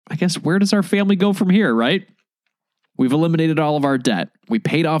guess where does our family go from here, right? We've eliminated all of our debt. We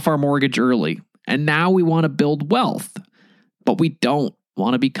paid off our mortgage early. And now we want to build wealth. But we don't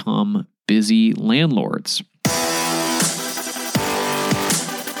want to become busy landlords.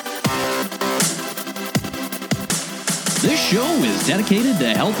 This show is dedicated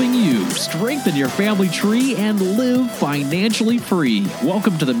to helping you strengthen your family tree and live financially free.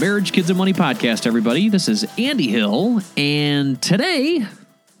 Welcome to the Marriage, Kids, and Money podcast, everybody. This is Andy Hill, and today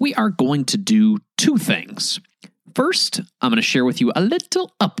we are going to do two things. First, I'm going to share with you a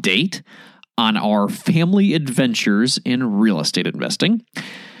little update on our family adventures in real estate investing.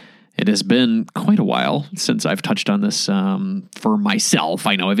 It has been quite a while since I've touched on this for myself.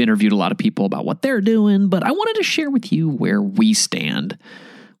 I know I've interviewed a lot of people about what they're doing, but I wanted to share with you where we stand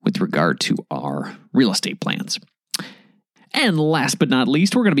with regard to our real estate plans. And last but not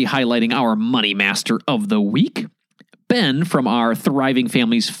least, we're going to be highlighting our Money Master of the Week. Ben from our Thriving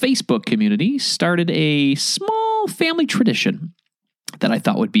Families Facebook community started a small family tradition that I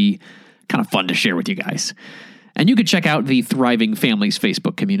thought would be kind of fun to share with you guys. And you can check out the Thriving Families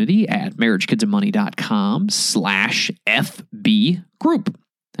Facebook community at marriagekidsandmoney.com/FB group,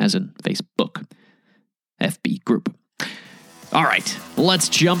 as in Facebook, FB group. All right, let's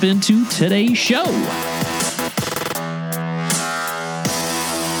jump into today's show.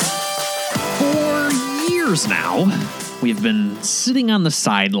 For years now, we've been sitting on the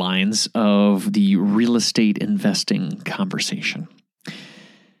sidelines of the real estate investing conversation.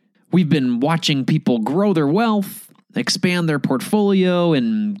 We've been watching people grow their wealth, expand their portfolio,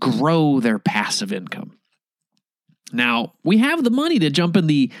 and grow their passive income. Now, we have the money to jump in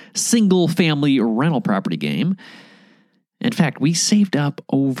the single-family rental property game. In fact, we saved up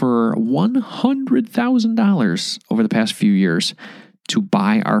over $100,000 over the past few years to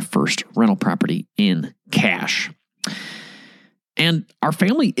buy our first rental property in cash. And our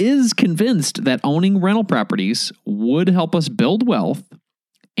family is convinced that owning rental properties would help us build wealth,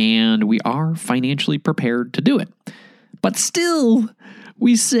 and we are financially prepared to do it. But still,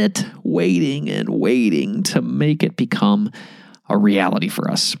 we sit waiting and waiting to make it become a reality for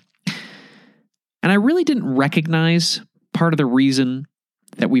us. And I really didn't recognize part of the reason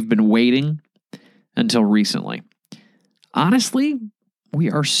that we've been waiting until recently. Honestly, we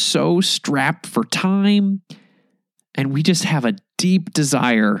are so strapped for time, and we just have a deep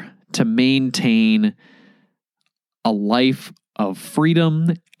desire to maintain a life of freedom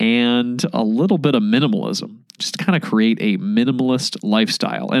and a little bit of minimalism, just to kind of create a minimalist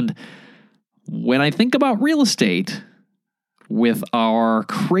lifestyle. And when I think about real estate, with our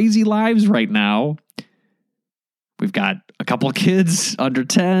crazy lives right now, we've got a couple of kids under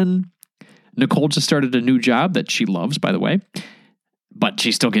 10. Nicole just started a new job that she loves, by the way, but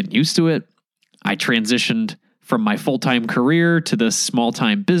she's still getting used to it. I transitioned from my full-time career to this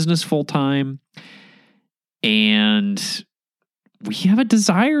small-time business full-time, and we have a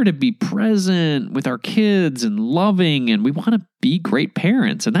desire to be present with our kids and loving, and we want to be great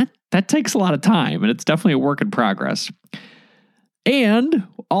parents. And that takes a lot of time, and it's definitely a work in progress. And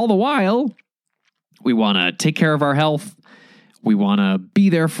all the while, we want to take care of our health. We want to be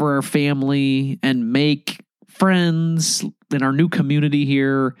there for our family and make friends in our new community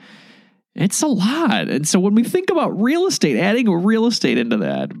here. It's a lot. And so when we think about real estate, adding a real estate into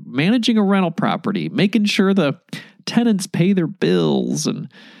that, managing a rental property, making sure the tenants pay their bills, and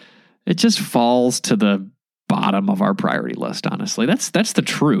it just falls to the bottom of our priority list, honestly. That's the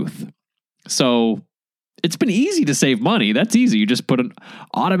truth. So it's been easy to save money. That's easy. You just put an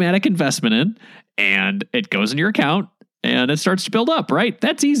automatic investment in, and it goes in your account, and it starts to build up, right?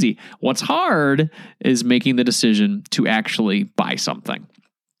 That's easy. What's hard is making the decision to actually buy something.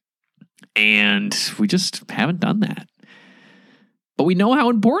 And we just haven't done that. But we know how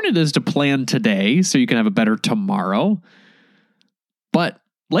important it is to plan today so you can have a better tomorrow. But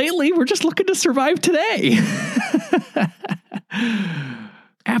lately, we're just looking to survive today.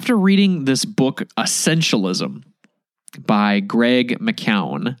 After reading this book, Essentialism, by Greg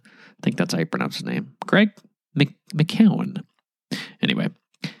McKeown, I think that's how you pronounce his name. Greg McKeown. Anyway,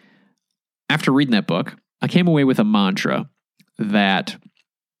 after reading that book, I came away with a mantra that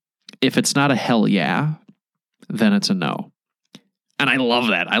if it's not a hell yeah, then it's a no. And I love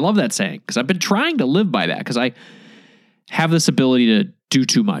that. I love that saying because I've been trying to live by that because I have this ability to do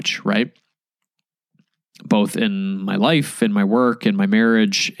too much, right? Both in my life, in my work, in my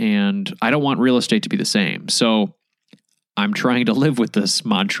marriage, and I don't want real estate to be the same. So I'm trying to live with this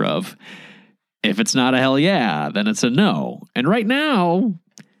mantra of if it's not a hell yeah, then it's a no. And right now,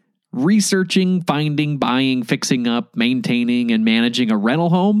 researching, finding, buying, fixing up, maintaining, and managing a rental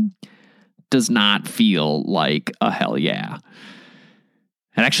home does not feel like a hell yeah.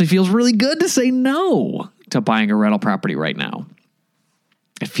 It actually feels really good to say no to buying a rental property right now.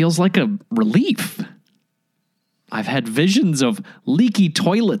 It feels like a relief. I've had visions of leaky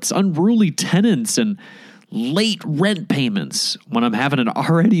toilets, unruly tenants, and late rent payments when I'm having an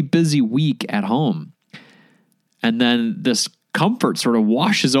already busy week at home. And then this comfort sort of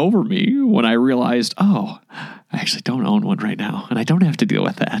washes over me when I realized, oh, I actually don't own one right now, and I don't have to deal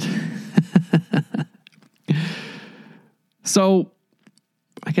with that. So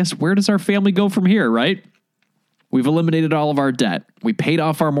I guess where does our family go from here, right? We've eliminated all of our debt. We paid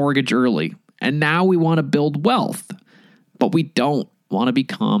off our mortgage early, and now we want to build wealth, but we don't want to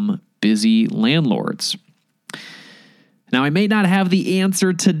become busy landlords. Now, I may not have the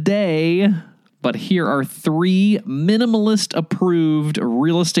answer today, but here are 3 minimalist-approved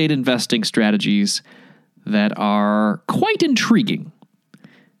real estate investing strategies that are quite intriguing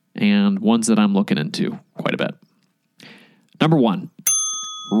and ones that I'm looking into quite a bit. Number 1,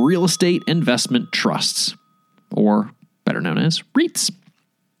 real estate investment trusts, or better known as REITs.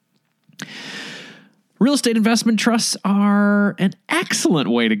 Real estate investment trusts are an excellent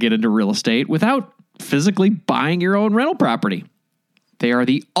way to get into real estate without physically buying your own rental property. They are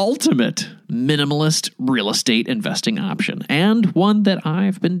the ultimate minimalist real estate investing option, and one that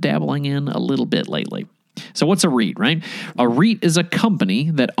I've been dabbling in a little bit lately. So what's a REIT, right? A REIT is a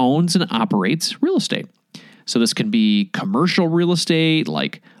company that owns and operates real estate. So this can be commercial real estate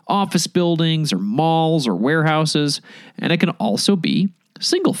like office buildings or malls or warehouses, and it can also be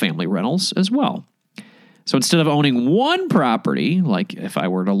single-family rentals as well. So instead of owning one property, like if I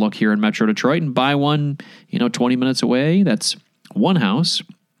were to look here in Metro Detroit and buy one, 20 minutes away, that's one house.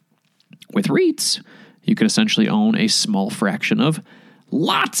 With REITs, you could essentially own a small fraction of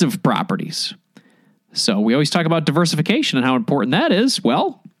lots of properties. So we always talk about diversification and how important that is.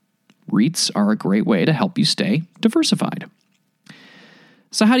 Well, REITs are a great way to help you stay diversified.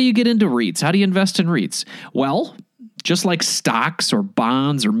 So how do you get into REITs? How do you invest in REITs? Well, just like stocks or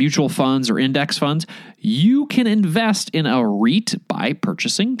bonds or mutual funds or index funds, you can invest in a REIT by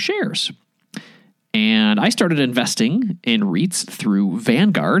purchasing shares. And I started investing in REITs through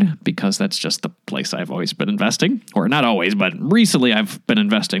Vanguard because that's just the place I've always been investing. Or not always, but recently I've been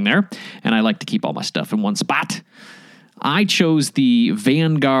investing there. And I like to keep all my stuff in one spot. I chose the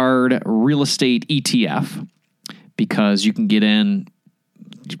Vanguard Real Estate ETF because you can get in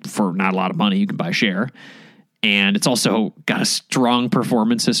for not a lot of money. You can buy a share. And it's also got a strong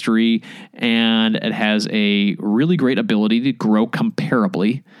performance history, and it has a really great ability to grow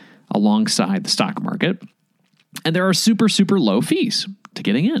comparably alongside the stock market. And there are super, super low fees to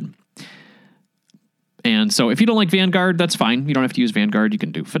getting in. And so if you don't like Vanguard, that's fine. You don't have to use Vanguard. You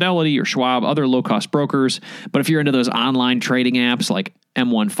can do Fidelity or Schwab, other low-cost brokers. But if you're into those online trading apps like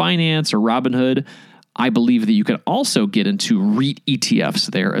M1 Finance or Robinhood, I believe that you can also get into REIT ETFs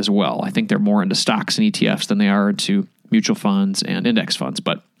there as well. I think they're more into stocks and ETFs than they are into mutual funds and index funds,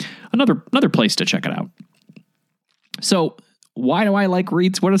 but another place to check it out. So why do I like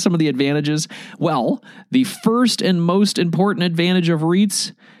REITs? What are some of the advantages? Well, the first and most important advantage of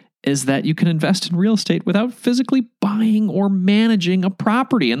REITs is that you can invest in real estate without physically buying or managing a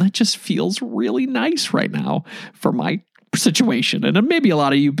property. And that just feels really nice right now for my situation. And maybe a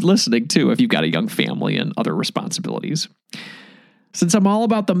lot of you listening too, if you've got a young family and other responsibilities. Since I'm all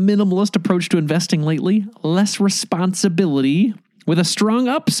about the minimalist approach to investing lately, less responsibility with a strong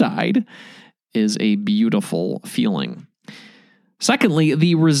upside is a beautiful feeling. Secondly,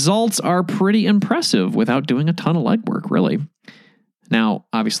 the results are pretty impressive without doing a ton of legwork, really. Now,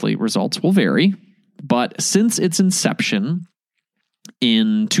 obviously, results will vary, but since its inception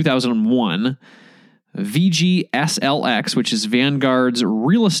in 2001, VGSLX, which is Vanguard's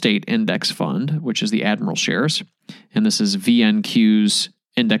real estate index fund, which is the Admiral shares, and this is VNQ's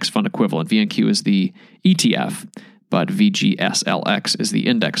index fund equivalent. VNQ is the ETF, but VGSLX is the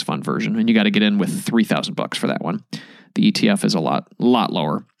index fund version, and you got to get in with $3,000 for that one. The ETF is a lot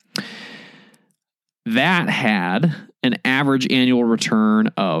lower. That had an average annual return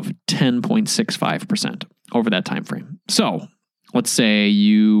of 10.65% over that time frame. So let's say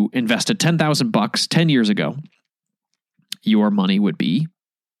you invested $10,000 10 years ago. Your money would be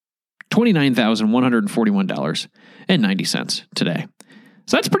 $29,141.90 today.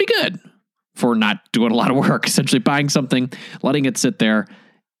 So that's pretty good for not doing a lot of work, essentially buying something, letting it sit there,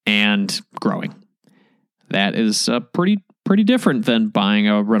 and growing. That is pretty different than buying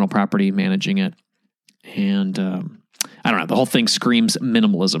a rental property, managing it. And I don't know, the whole thing screams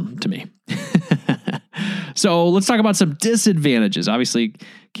minimalism to me. So let's talk about some disadvantages. Obviously,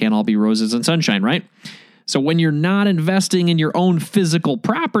 can't all be roses and sunshine, right? So when you're not investing in your own physical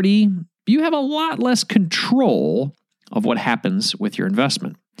property, you have a lot less control of what happens with your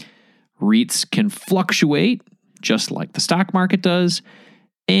investment. REITs can fluctuate just like the stock market does,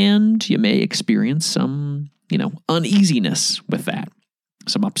 and you may experience some, uneasiness with that,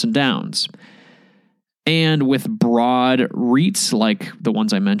 some ups and downs. And with broad REITs like the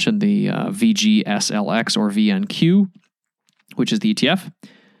ones I mentioned, the VGSLX or VNQ, which is the ETF,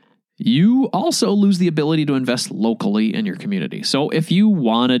 you also lose the ability to invest locally in your community. So if you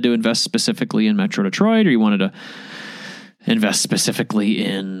wanted to invest specifically in Metro Detroit, or you wanted to invest specifically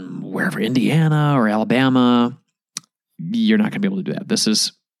in wherever, Indiana or Alabama, you're not going to be able to do that. This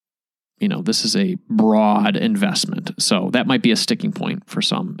is a broad investment. So that might be a sticking point for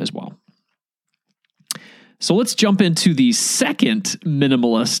some as well. So let's jump into the second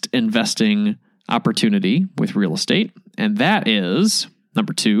minimalist investing opportunity with real estate. And that is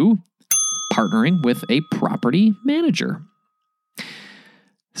number 2, partnering with a property manager.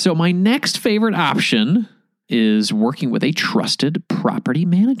 So my next favorite option is working with a trusted property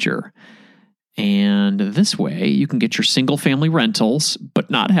manager. And this way you can get your single family rentals, but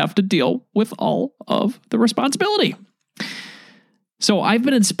not have to deal with all of the responsibility. So I've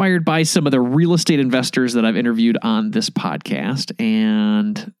been inspired by some of the real estate investors that I've interviewed on this podcast,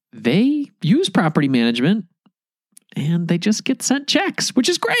 and they use property management and they just get sent checks, which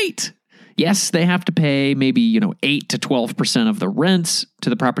is great. Yes, they have to pay maybe, 8 to 12% of the rents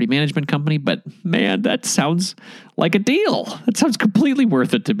to the property management company, but man, that sounds like a deal. That sounds completely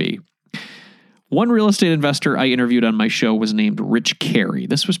worth it to me. One real estate investor I interviewed on my show was named Rich Carey.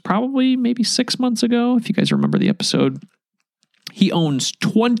 This was probably maybe 6 months ago, if you guys remember the episode. He owns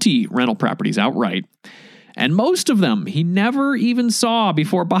 20 rental properties outright, and most of them he never even saw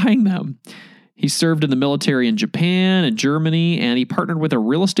before buying them. He served in the military in Japan and Germany, and he partnered with a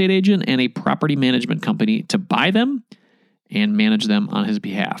real estate agent and a property management company to buy them and manage them on his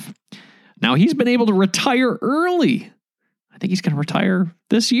behalf. Now, he's been able to retire early. I think he's going to retire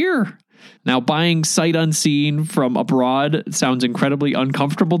this year. Now, buying sight unseen from abroad sounds incredibly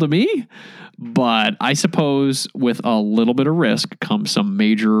uncomfortable to me, but I suppose with a little bit of risk comes some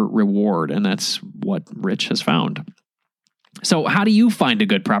major reward, and that's what Rich has found. So how do you find a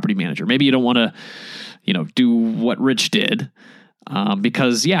good property manager? Maybe you don't want to, do what Rich did,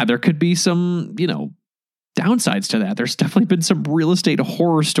 because, there could be some, downsides to that. There's definitely been some real estate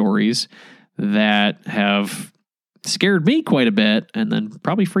horror stories that have scared me quite a bit and then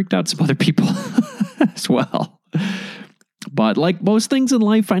probably freaked out some other people as well. But like most things in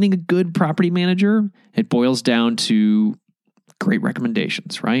life, finding a good property manager, it boils down to great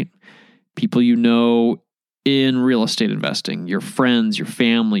recommendations, right? People you know in real estate investing, your friends, your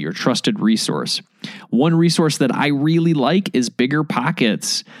family, your trusted resource. One resource that I really like is Bigger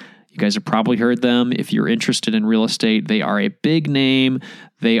Pockets. You guys have probably heard them. If you're interested in real estate, they are a big name.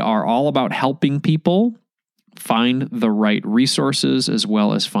 They are all about helping people find the right resources as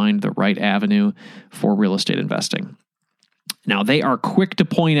well as find the right avenue for real estate investing. Now, they are quick to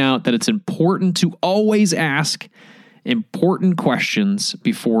point out that it's important to always ask important questions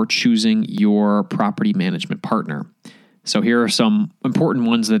before choosing your property management partner. So here are some important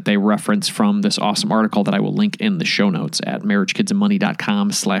ones that they reference from this awesome article that I will link in the show notes at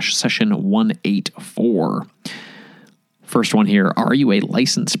marriagekidsandmoney.com/session184. First one here, are you a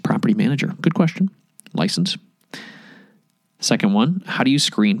licensed property manager? Good question. License. Second one, how do you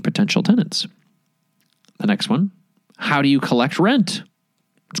screen potential tenants? The next one, how do you collect rent?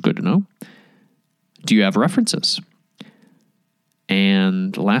 It's good to know. Do you have references?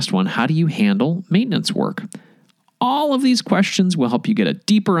 And the last one, how do you handle maintenance work? All of these questions will help you get a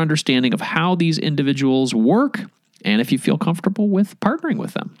deeper understanding of how these individuals work and if you feel comfortable with partnering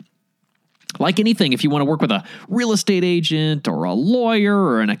with them. Like anything, if you want to work with a real estate agent or a lawyer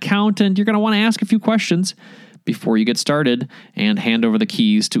or an accountant, you're going to want to ask a few questions before you get started and hand over the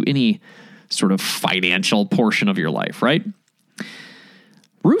keys to any sort of financial portion of your life, right?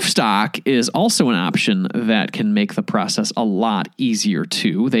 Roofstock is also an option that can make the process a lot easier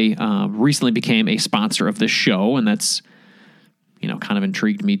too. They recently became a sponsor of this show, and that's kind of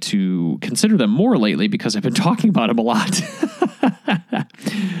intrigued me to consider them more lately because I've been talking about them a lot.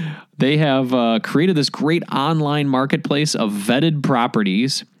 They have created this great online marketplace of vetted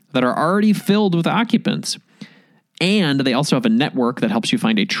properties that are already filled with occupants. And they also have a network that helps you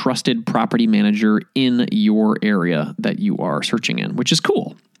find a trusted property manager in your area that you are searching in, which is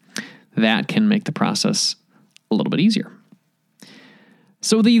cool. That can make the process a little bit easier.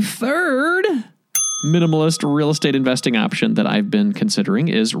 So the third minimalist real estate investing option that I've been considering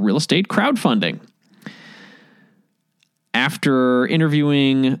is real estate crowdfunding. After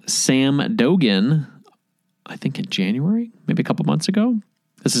interviewing Sam Dogan, I think in January, maybe a couple months ago,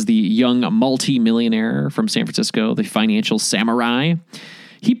 This is the young multi-millionaire from San Francisco, the financial samurai.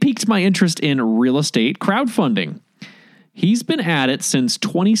 He piqued my interest in real estate crowdfunding. He's been at it since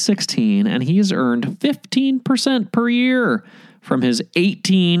 2016, and he has earned 15% per year from his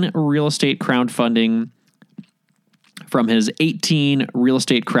 18 real estate crowdfunding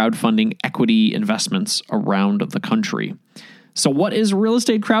equity investments around the country. So what is real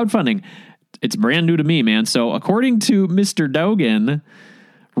estate crowdfunding? It's brand new to me, man. So according to Mr. Dogan,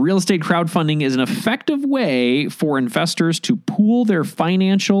 real estate crowdfunding is an effective way for investors to pool their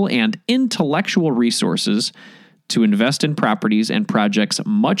financial and intellectual resources to invest in properties and projects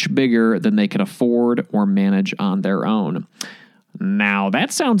much bigger than they can afford or manage on their own. Now,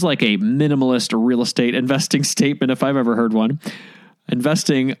 that sounds like a minimalist real estate investing statement if I've ever heard one.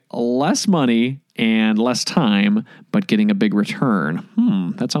 Investing less money and less time, but getting a big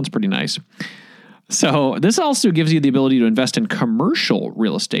return. That sounds pretty nice. So this also gives you the ability to invest in commercial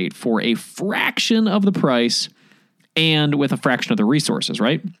real estate for a fraction of the price and with a fraction of the resources,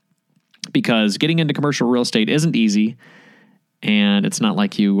 right? Because getting into commercial real estate isn't easy, and it's not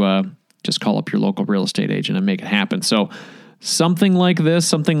like you just call up your local real estate agent and make it happen. So something like this,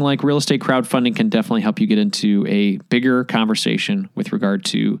 something like real estate crowdfunding can definitely help you get into a bigger conversation with regard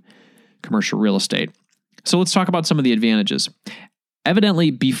to commercial real estate. So let's talk about some of the advantages.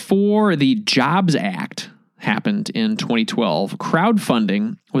 Evidently, before the Jobs Act happened in 2012,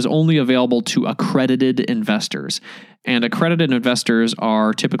 crowdfunding was only available to accredited investors. And accredited investors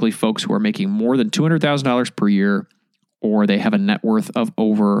are typically folks who are making more than $200,000 per year, or they have a net worth of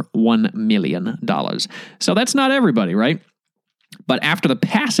over $1 million. So that's not everybody, right? But after the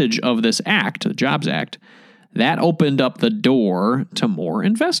passage of this act, the Jobs Act, that opened up the door to more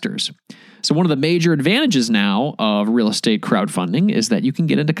investors. So one of the major advantages now of real estate crowdfunding is that you can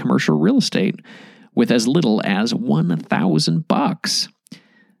get into commercial real estate with as little as $1,000.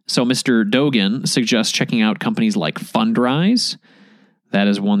 So Mr. Dogan suggests checking out companies like Fundrise. That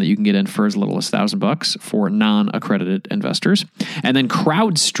is one that you can get in for as little as $1,000 for non-accredited investors. And then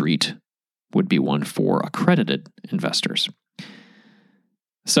CrowdStreet would be one for accredited investors.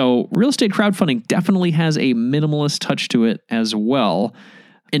 So real estate crowdfunding definitely has a minimalist touch to it as well.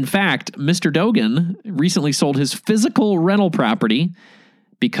 In fact, Mr. Dogan recently sold his physical rental property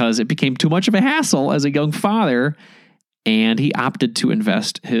because it became too much of a hassle as a young father, and he opted to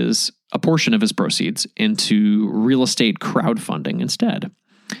invest a portion of his proceeds into real estate crowdfunding instead.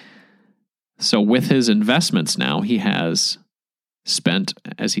 So with his investments now, he has spent,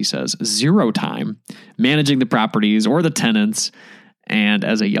 as he says, zero time managing the properties or the tenants. And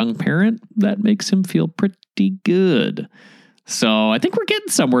as a young parent, that makes him feel pretty good. So I think we're getting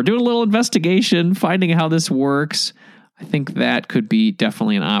somewhere, doing a little investigation, finding how this works. I think that could be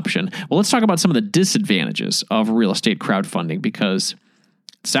definitely an option. Well, let's talk about some of the disadvantages of real estate crowdfunding, because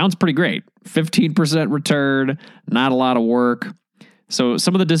it sounds pretty great. 15% return, not a lot of work. So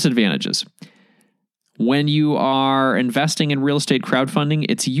some of the disadvantages. When you are investing in real estate crowdfunding,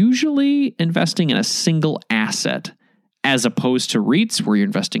 it's usually investing in a single asset as opposed to REITs where you're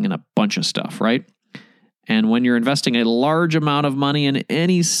investing in a bunch of stuff, right? And when you're investing a large amount of money in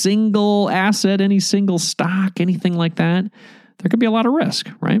any single asset, any single stock, anything like that, there could be a lot of risk,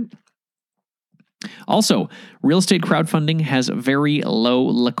 right? Also, real estate crowdfunding has very low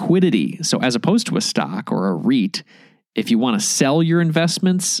liquidity. So as opposed to a stock or a REIT, if you want to sell your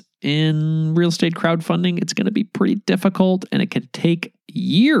investments in real estate crowdfunding, it's going to be pretty difficult, and it could take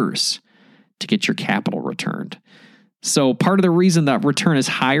years to get your capital returned. So part of the reason that return is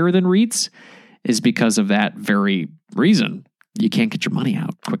higher than REITs is because of that very reason. You can't get your money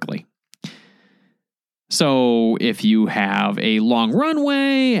out quickly. So if you have a long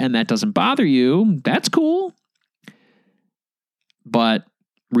runway and that doesn't bother you, that's cool. But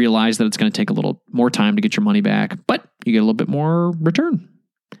realize that it's going to take a little more time to get your money back, but you get a little bit more return.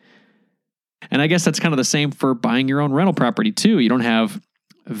 And I guess that's kind of the same for buying your own rental property too. You don't have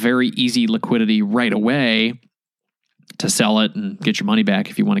very easy liquidity right away to sell it and get your money back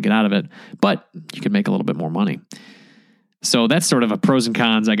if you want to get out of it, but you can make a little bit more money. So that's sort of a pros and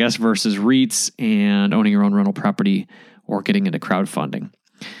cons, I guess, versus REITs and owning your own rental property or getting into crowdfunding.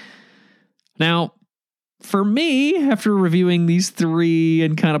 Now, for me, after reviewing these three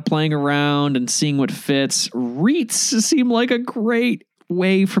and kind of playing around and seeing what fits, REITs seem like a great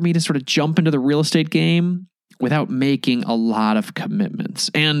way for me to sort of jump into the real estate game without making a lot of commitments.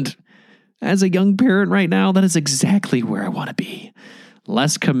 And as a young parent right now, that is exactly where I want to be.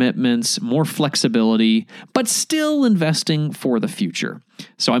 Less commitments, more flexibility, but still investing for the future.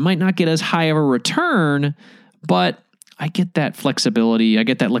 So I might not get as high of a return, but I get that flexibility, I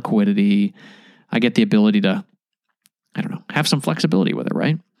get that liquidity, I get the ability to have some flexibility with it,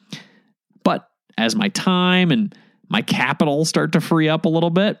 right? But as my time and my capital start to free up a little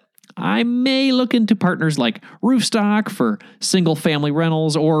bit, I may look into partners like Roofstock for single family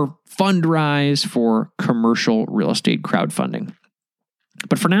rentals or Fundrise for commercial real estate crowdfunding.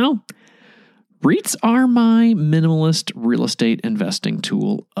 But for now, REITs are my minimalist real estate investing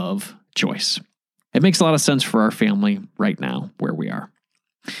tool of choice. It makes a lot of sense for our family right now where we are.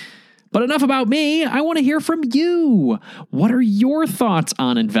 But enough about me. I want to hear from you. What are your thoughts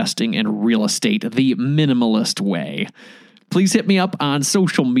on investing in real estate the minimalist way? Please hit me up on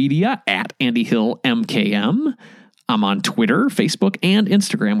social media at Andy Hill MKM. I'm on Twitter, Facebook, and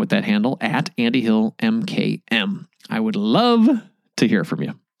Instagram with that handle at Andy Hill MKM. I would love to hear from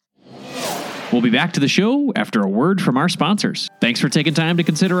you. We'll be back to the show after a word from our sponsors. Thanks for taking time to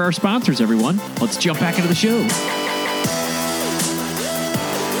consider our sponsors, everyone. Let's jump back into the show.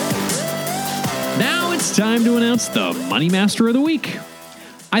 Now it's time to announce the Money Master of the Week.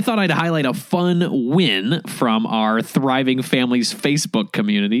 I thought I'd highlight a fun win from our Thriving Families Facebook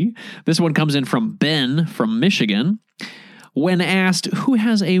community. This one comes in from Ben from Michigan. When asked who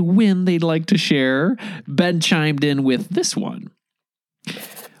has a win they'd like to share, Ben chimed in with this one.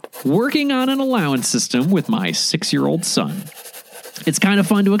 Working on an allowance system with my 6-year-old son. It's kind of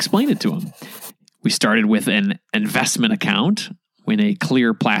fun to explain it to him. We started with an investment account in a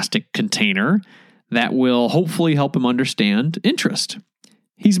clear plastic container that will hopefully help him understand interest.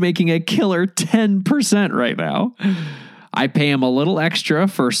 He's making a killer 10% right now. I pay him a little extra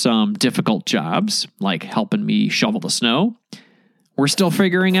for some difficult jobs, like helping me shovel the snow. We're still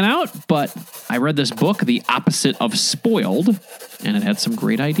figuring it out, but I read this book, The Opposite of Spoiled, and it had some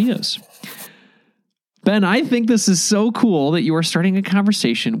great ideas. Ben, I think this is so cool that you are starting a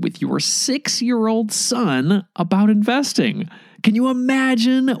conversation with your 6-year-old son about investing. Can you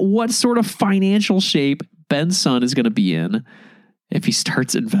imagine what sort of financial shape Ben's son is going to be in if he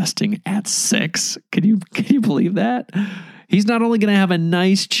starts investing at 6? Can you believe that? He's not only going to have a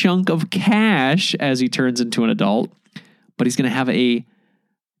nice chunk of cash as he turns into an adult, but he's going to have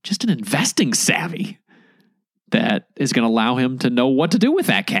just an investing savvy that is going to allow him to know what to do with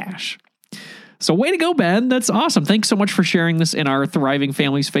that cash. So way to go, Ben. That's awesome. Thanks so much for sharing this in our Thriving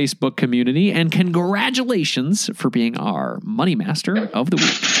Families Facebook community, and congratulations for being our Money Master of the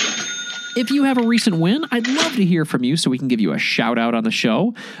Week. If you have a recent win, I'd love to hear from you so we can give you a shout out on the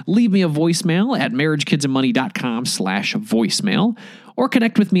show. Leave me a voicemail at marriagekidsandmoney.com/voicemail or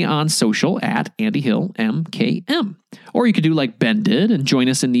connect with me on social at Andy Hill MKM. Or you could do like Ben did and join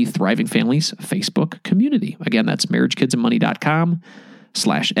us in the Thriving Families Facebook community. Again, that's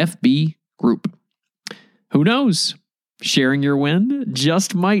marriagekidsandmoney.com/FB group. Who knows? Sharing your win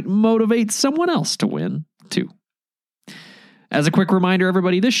just might motivate someone else to win too. As a quick reminder,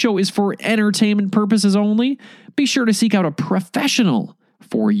 everybody, this show is for entertainment purposes only. Be sure to seek out a professional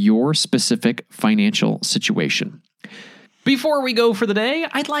for your specific financial situation. Before we go for the day,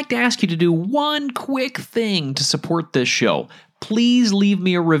 I'd like to ask you to do one quick thing to support this show. Please leave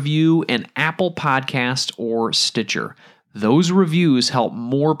me a review in Apple Podcast or Stitcher. Those reviews help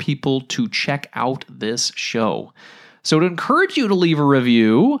more people to check out this show. So to encourage you to leave a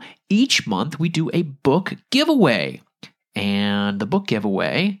review, each month we do a book giveaway. And the book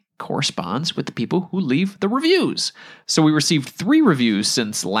giveaway corresponds with the people who leave the reviews. So we received 3 reviews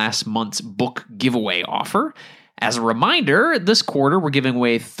since last month's book giveaway offer. As a reminder, this quarter we're giving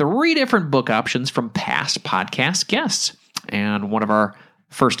away 3 different book options from past podcast guests. And one of our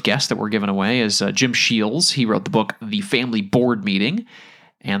first guests that we're giving away is Jim Shields. He wrote the book The Family Board Meeting.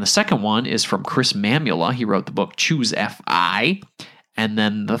 And the second one is from Chris Mamula. He wrote the book Choose FI. And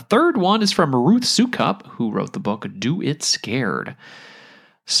then the third one is from Ruth Sukup, who wrote the book Do It Scared.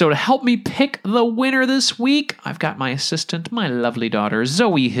 So to help me pick the winner this week, I've got my assistant, my lovely daughter,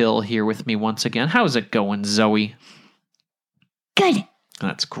 Zoe Hill, here with me once again. How's it going, Zoe? Good.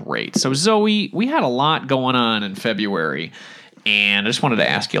 That's great. So Zoe, we had a lot going on in February, and I just wanted to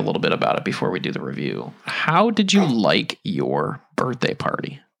ask you a little bit about it before we do the review. How did you like your birthday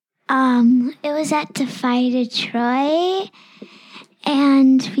party? It was at Defy Detroit.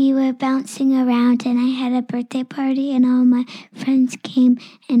 And we were bouncing around, and I had a birthday party, and all my friends came,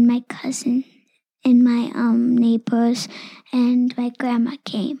 and my cousin, and my neighbors, and my grandma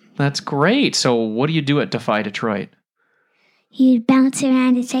came. That's great. So what do you do at Defy Detroit? You bounce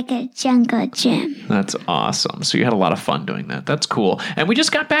around. It's like a jungle gym. That's awesome. So you had a lot of fun doing that. That's cool. And we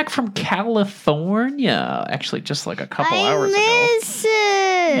just got back from California. Actually, just like a couple hours ago. I miss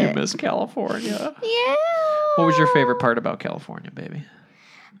it. You miss California. Yeah. What was your favorite part about California, baby?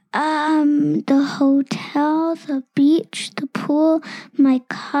 The hotel, the beach, the pool, my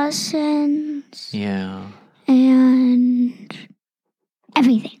cousins. Yeah. and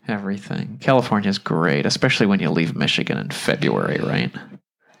everything. Everything. California's great, especially when you leave Michigan in February, right?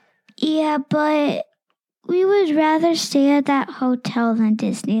 Yeah, but we would rather stay at that hotel than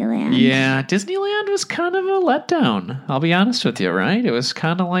Disneyland. Yeah, Disneyland was kind of a letdown. I'll be honest with you, right? It was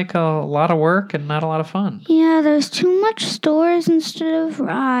kind of like a lot of work and not a lot of fun. Yeah, there's too much stores instead of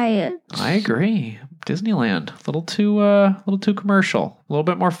rides. I agree. Disneyland, a little too commercial. A little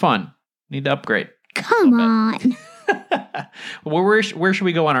bit more fun. Need to upgrade. Come on. Well, where should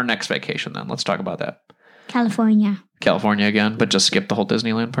we go on our next vacation then? Let's talk about that. California. California again, but just skip the whole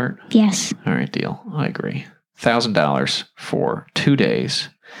Disneyland part? Yes. All right, deal. I agree. $1,000 for 2 days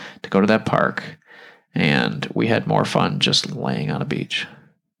to go to that park, and we had more fun just laying on a beach.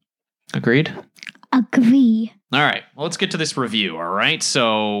 Agreed? Agree. All right, well, let's get to this review, all right?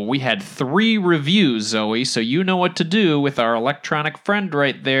 So we had 3 reviews, Zoe, so you know what to do with our electronic friend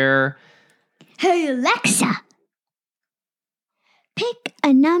right there. Hey, Alexa. Pick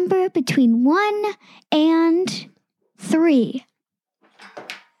a number between 1 and 3.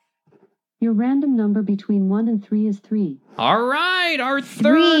 Your random number between 1 and 3 is 3. All right, our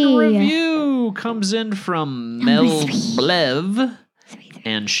 3rd 3. review comes in from Mel Number 3. Blev,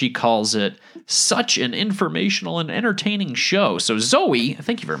 and she calls it such an informational and entertaining show. So Zoe,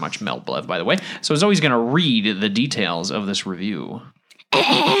 thank you very much, Mel Blev, by the way. So Zoe's going to read the details of this review.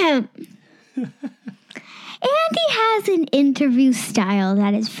 Andy has an interview style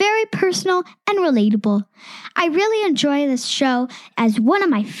that is very personal and relatable. I really enjoy this show as one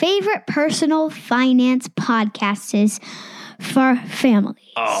of my favorite personal finance podcasts is for families.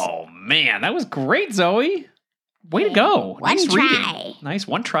 Oh, man, that was great, Zoe. Way to go. One Nice try. reading. Nice.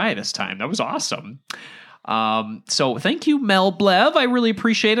 One try this time. That was awesome. So thank you, Mel Blev. I really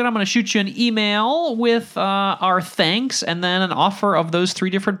appreciate it. I'm going to shoot you an email with our thanks and then an offer of those 3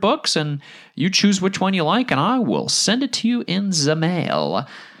 different books, and you choose which one you like, and I will send it to you in the mail.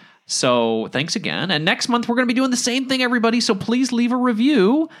 So thanks again. And next month, we're going to be doing the same thing, everybody. So please leave a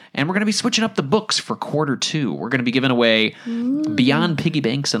review. And we're going to be switching up the books for quarter 2. We're going to be giving away Beyond Piggy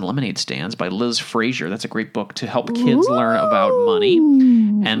Banks and Lemonade Stands by Liz Frazier. That's a great book to help kids learn about money.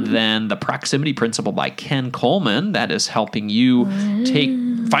 And then The Proximity Principle by Ken Coleman. That is helping you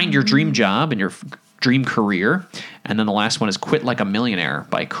find your dream job and your dream career. And then the last one is Quit Like a Millionaire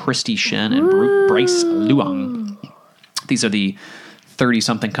by Christy Shen and Bryce Luong. These are the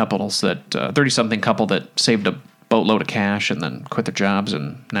 30-something couple that saved a boatload of cash and then quit their jobs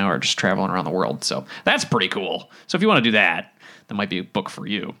and now are just traveling around the world. So that's pretty cool. So if you want to do that, that might be a book for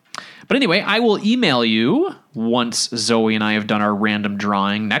you. But anyway, I will email you once Zoe and I have done our random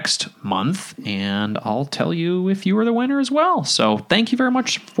drawing next month, and I'll tell you if you are the winner as well. So thank you very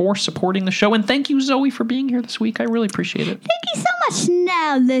much for supporting the show, and thank you, Zoe, for being here this week. I really appreciate it. Thank you so much.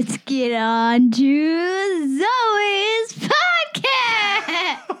 Now let's get on to Zoe's podcast.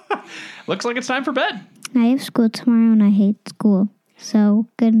 Looks like it's time for bed. I have school tomorrow and I hate school. So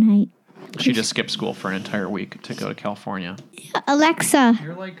good night. She just skipped school for an entire week to go to California. Alexa,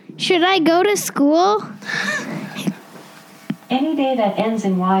 You're like, should I go to school? Any day that ends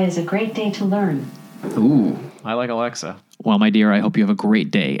in Y is a great day to learn. ooh, I like Alexa. Well, my dear, I hope you have a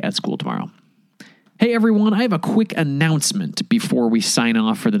great day at school tomorrow. Hey, everyone, I have a quick announcement before we sign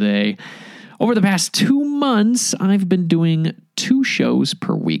off for the day. Over the past 2 months, I've been doing 2 shows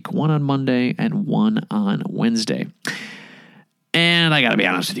per week, one on Monday and one on Wednesday. And I got to be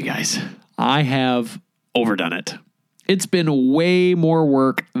honest with you guys, I have overdone it. It's been way more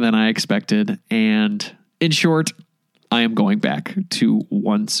work than I expected. And in short, I am going back to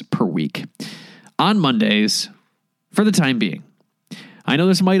once per week on Mondays for the time being. I know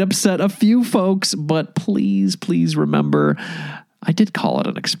this might upset a few folks, but please remember, I did call it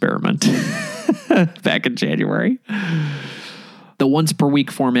an experiment back in January. The once per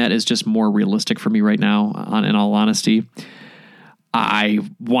week format is just more realistic for me right now, in all honesty. I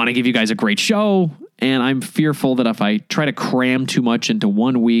want to give you guys a great show, and I'm fearful that if I try to cram too much into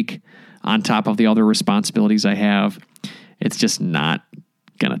 1 week on top of the other responsibilities I have, it's just not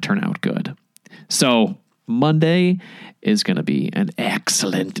going to turn out good. So Monday is going to be an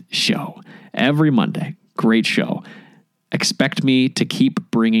excellent show. Every Monday, great show. Expect me to keep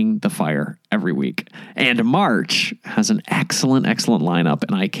bringing the fire every week. And March has an excellent lineup,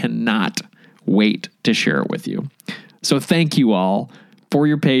 and I cannot wait to share it with you. So thank you all for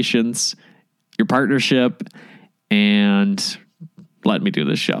your patience, your partnership, and let me do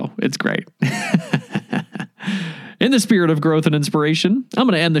this show. It's great. In the spirit of growth and inspiration, I'm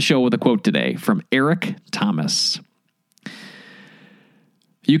going to end the show with a quote today from Eric Thomas.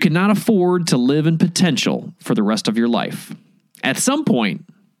 You cannot afford to live in potential for the rest of your life. At some point,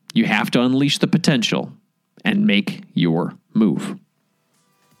 you have to unleash the potential and make your move.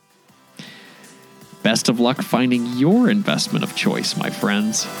 Best of luck finding your investment of choice, my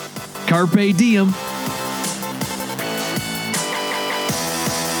friends. Carpe diem.